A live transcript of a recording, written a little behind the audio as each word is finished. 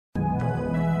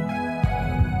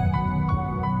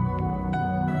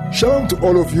Shalom to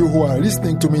all of you who are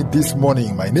listening to me this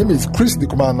morning. My name is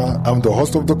NDIKUMANA. I'm the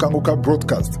host of the KANGUKA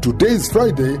broadcast. Today is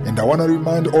Friday, and I want to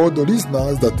remind all the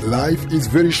listeners that life is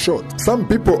very short. Some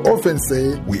people often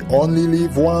say, we only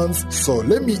live once, so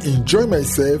let me enjoy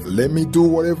myself, let me do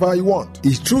whatever I want.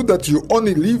 It's true that you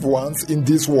only live once in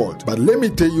this world, but let me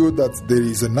tell you that there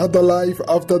is another life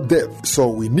after death. So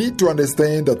we need to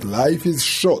understand that life is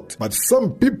short, but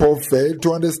some people fail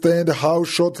to understand how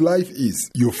short life is.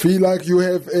 You feel like you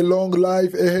have a long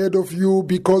life ahead of you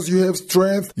because you have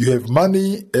strength, you have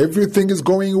money, everything is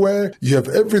going well, you have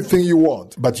everything you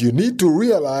want. But you need to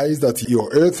realize that your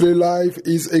earthly life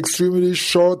is extremely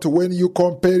short when you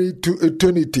compare it to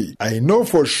eternity. I know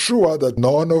for sure that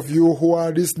none of you who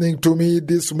are listening to me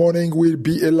this morning will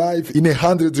be alive in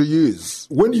 100 years.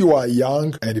 When you are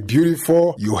young and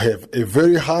beautiful, you have a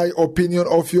very high opinion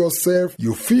of yourself,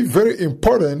 you feel very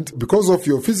important because of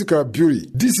your physical beauty.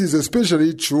 This is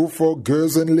especially true for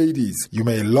girls and ladies. You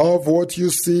may love what you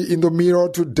see in the mirror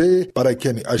today, but I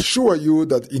can assure you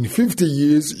that in 50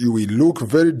 years you will look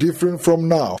very different from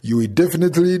now. You will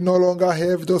definitely no longer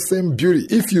have the same beauty.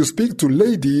 If you speak to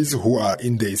ladies who are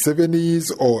in their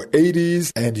 70s or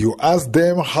 80s and you ask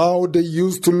them how they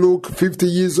used to look 50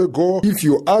 years ago, if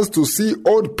you ask to see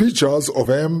old pictures of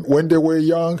them when they were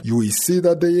young, you will see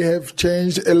that they have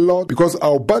changed a lot because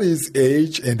our bodies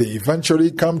age and they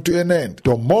eventually come to an end.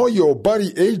 The more your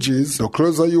body ages, the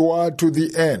closer you are to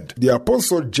the end. The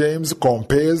Apostle James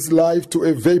compares life to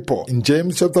a vapor. In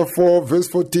James chapter 4 verse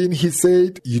 14 he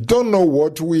said, "You don't know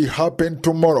what will happen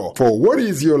tomorrow. For what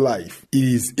is your life? It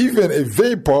is even a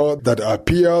vapor that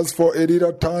appears for a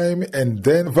little time and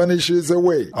then vanishes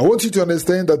away." I want you to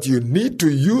understand that you need to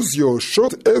use your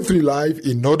short earthly life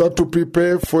in order to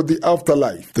prepare for the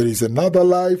afterlife. There is another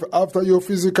life after your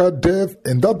physical death,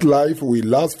 and that life will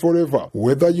last forever.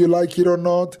 Whether you like it or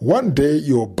not, one day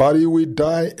your body will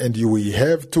die and you will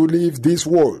have to leave this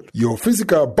world. Your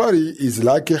physical body is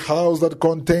like a house that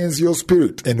contains your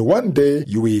spirit, and one day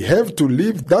you will have to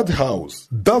leave that house.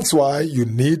 That's why you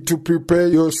need to prepare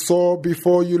your soul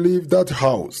before you leave that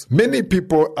house. Many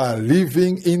people are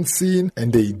living in sin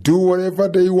and they do whatever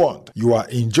they want. You are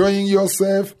enjoying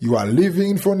yourself, you are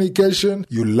living in fornication,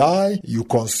 you lie, you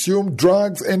consume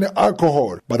drugs and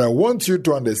alcohol. But I want you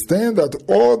to understand that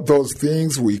all those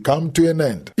things will come to an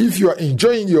end. If you are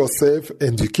enjoying yourself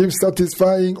and you keep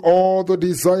satisfying all the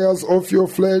desires of your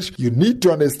flesh, you need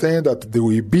to understand that there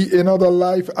will be another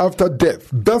life after death.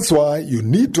 That's why you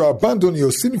need to abandon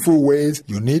your sinful ways.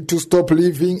 You need to stop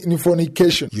living in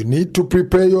fornication. You need to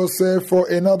prepare yourself for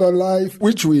another life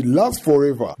which will last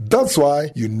forever. That's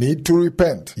why you need to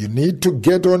repent. You need to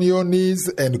get on your knees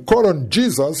and call on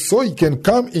Jesus so he can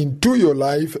come into your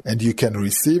life and you can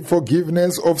receive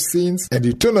forgiveness of sins and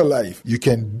eternal life. You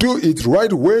can do it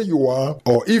right where you are,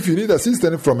 or if you need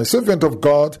assistance from a servant of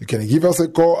God, you can give us a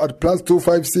call at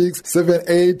 +256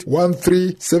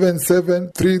 7813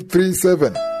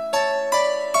 77337.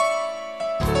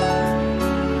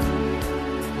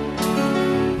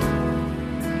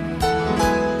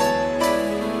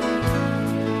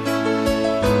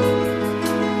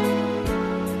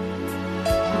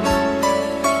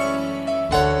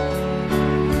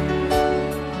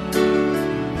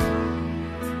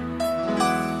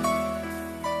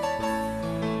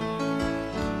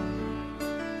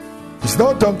 It's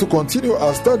now time to continue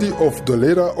our study of the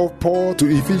letter of Paul to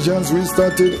Ephesians we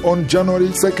started on January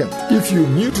 2nd. If you're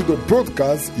new to the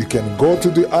broadcast, you can go to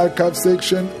the archive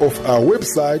section of our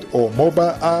website or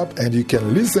mobile app and you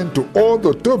can listen to all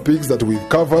the topics that we've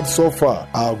covered so far.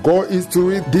 Our goal is to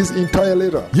read this entire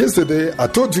letter. Yesterday, I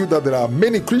told you that there are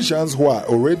many Christians who are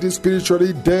already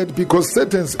spiritually dead because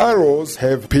Satan's arrows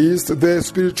have pierced their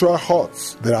spiritual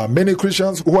hearts. There are many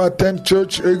Christians who attend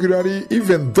church regularly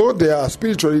even though they are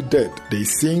spiritually dead. They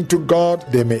sing to God,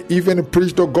 they may even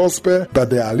preach the gospel, but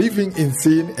they are living in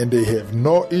sin and they have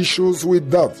no issues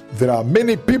with that. There are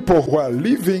many people who are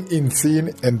living in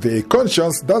sin and their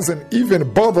conscience doesn't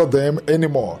even bother them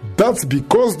anymore. That's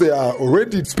because they are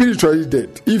already spiritually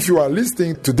dead. If you are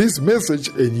listening to this message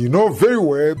and you know very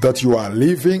well that you are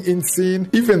living in sin,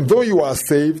 even though you are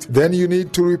saved, then you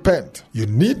need to repent. You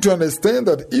need to understand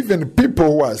that even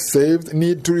people who are saved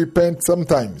need to repent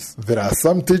sometimes. There are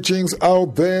some teachings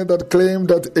out there that claim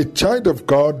that a child of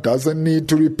God doesn't need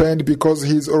to repent because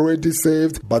he's already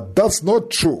saved, but that's not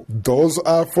true. Those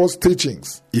are false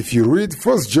teachings. If you read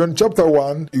 1 John chapter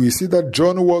 1, you will see that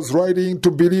John was writing to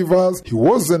believers. He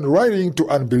wasn't writing to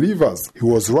unbelievers. He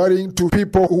was writing to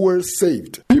people who were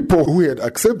saved, people who had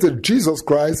accepted Jesus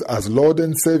Christ as Lord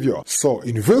and Savior. So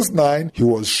in verse 9, he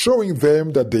was showing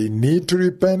them that they need to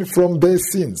repent from their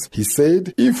sins. He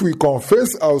said, if we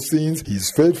confess our sins, he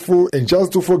is faithful and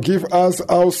just to forgive us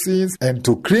our sins and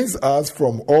to cleanse us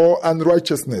from all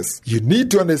unrighteousness. You need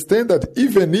to understand that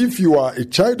even if you are a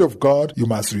child of God, you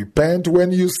must repent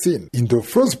when you sin. In the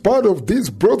first part of this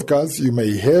broadcast, you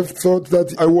may have thought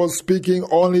that I was speaking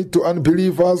only to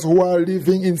unbelievers who are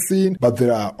living in sin, but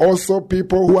there are also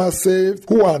people who are saved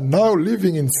who are now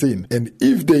living in sin. And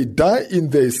if they die in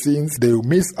their sins, they will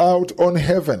miss out on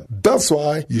heaven. That's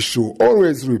why you should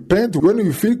always repent when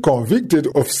you feel convicted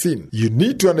of sin. You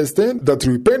need to understand that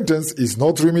repentance is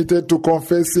not limited to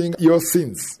confessing your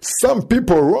sins. Some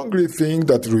people wrongly think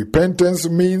that repentance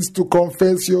means to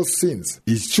confess your sins.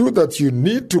 It's true that you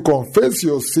need to confess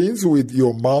your sins with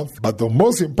your mouth, but the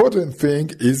most important thing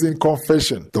is in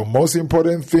confession. The most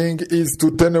important thing is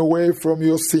to turn away from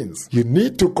your sins. You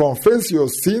need to confess your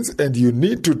sins and you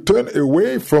need to turn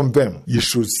away from them. You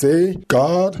should say,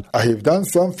 God, I have done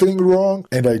something wrong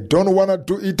and I don't want to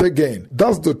do it again.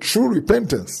 That's the true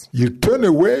repentance. You turn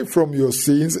away from your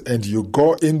sins and you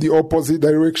go in the opposite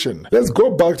direction. Let's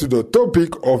go back to the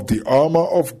topic of the armor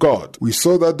of God. We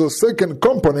saw that the second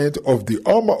component of the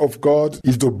armor of God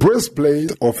is the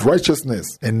breastplate of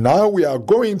righteousness. And now we are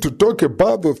going to talk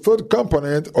about the third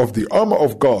component of the armor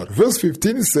of God. Verse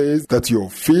 15 says that your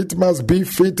feet must be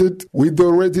fitted with the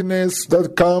readiness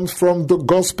that comes from the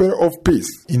gospel of peace.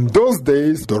 In those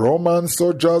days, the Roman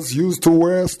soldiers used to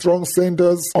wear strong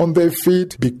sandals on their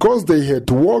feet because they had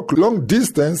to walk long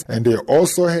distance and they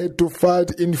also had to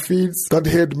fight in fields that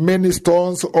had many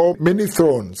stones or many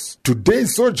thorns.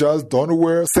 Today's soldiers don't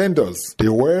wear sandals. They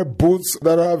wear boots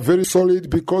that are very solid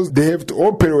because they have to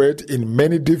operate in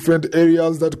many different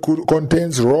areas that could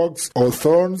contain rocks or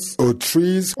thorns or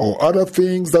trees or other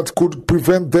things that could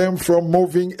prevent them from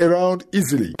moving around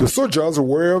easily. The soldiers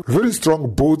wear very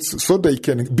strong boots so they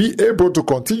can be able to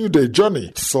continue their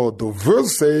journey. So the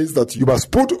verse says that you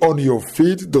must put on your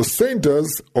feet the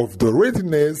sandals of the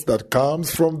readiness that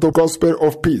comes from the gospel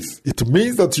of peace. It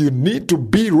means that you need to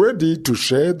be ready to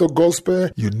share the gospel.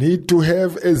 You need to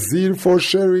have a zeal for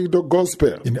sharing the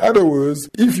gospel. In other words,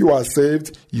 if you are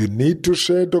saved, you need to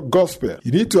share the gospel.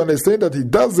 You need to understand that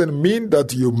it doesn't mean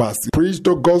that you must preach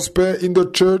the gospel in the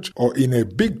church or in a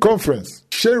big conference.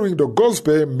 Sharing the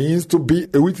gospel means to be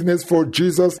a witness for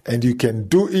Jesus, and you can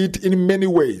do it in many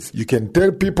ways. You can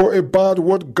tell people about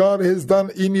what God has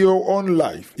done in your own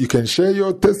life. You can share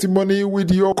your testimony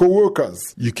with your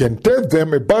co-workers. You can tell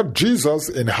them about Jesus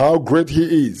and how great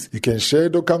He is. You can share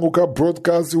the KANGUKA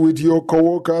broadcast with your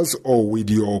co-workers or with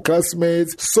your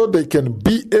classmates so they can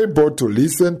be able to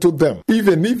listen to them.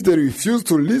 Even if they refuse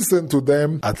to listen to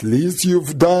them, at least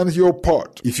you've done your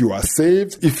part. If you are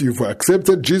saved, if you've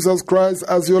accepted Jesus Christ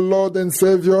as your Lord and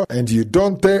Savior, and you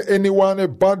don't tell anyone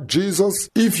about Jesus,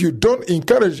 if you don't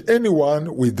encourage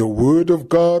anyone with the Word of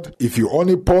God, if you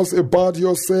only post about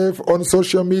yourself on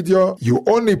social media, you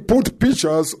only put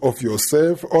pictures of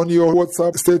yourself on your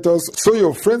WhatsApp status so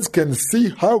your friends can see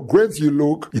how great you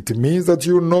look, it means that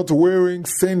you're not wearing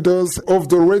sandals of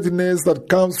the readiness that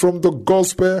comes from the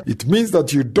gospel. It means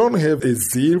that you don't have a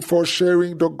zeal for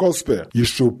sharing the gospel. You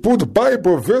should put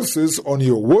Bible verses on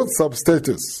your WhatsApp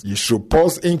status. You should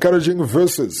post encouraging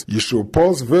verses. You should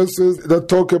post verses that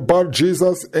talk about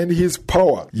Jesus and His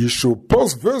power. You should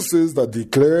post verses that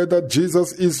declare that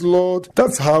Jesus is Lord.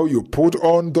 That's how you put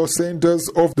on the sandals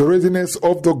of the readiness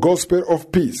of the gospel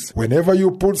of peace. Whenever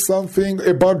you put something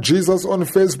about Jesus on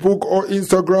Facebook or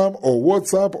Instagram or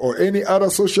WhatsApp or any other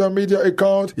social media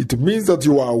account, it means that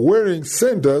you are wearing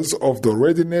sandals of the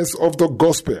readiness of the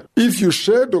gospel. If you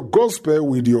share the gospel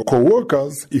with your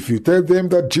co-workers, if you tell them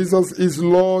that Jesus is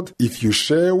Lord, if you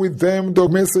share with them the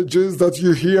messages that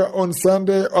you hear on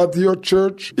Sunday at your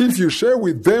church, if you share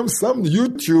with them some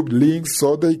YouTube links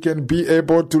so they can be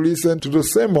able to listen to the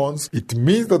sermons, it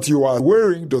means that you are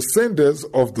wearing the sandals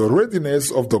of the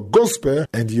readiness of the gospel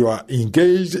and you are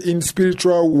engaged in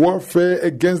spiritual warfare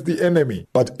against the enemy.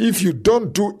 But if you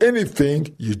don't do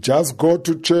anything, you just go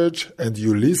to church and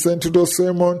you listen to the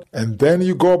sermon and then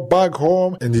you go back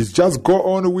home and you just go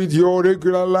on with your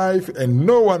regular life and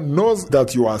no one knows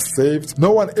that you are saved.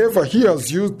 No one ever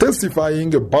hears you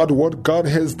testifying about what God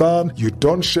has done. You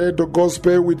don't share the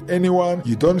gospel with anyone.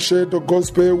 You don't share the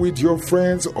gospel with your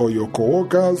friends or your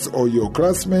co-workers or your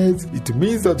classmates. It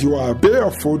means that you are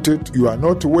barefooted. You are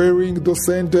not wearing the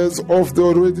sandals of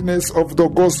the readiness of the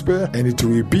gospel, and it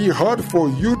will be hard for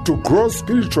you to grow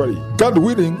spiritually. God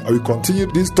willing, I will continue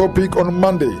this topic on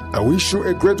Monday. I wish you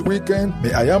a great weekend.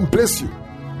 May I am bless you.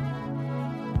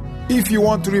 If you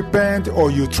want to repent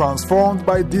or you transformed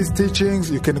by these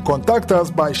teachings, you can contact us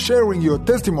by sharing your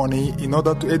testimony in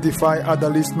order to edify other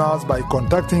listeners by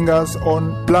contacting us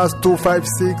on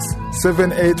 +256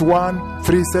 781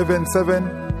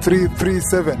 377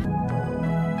 337.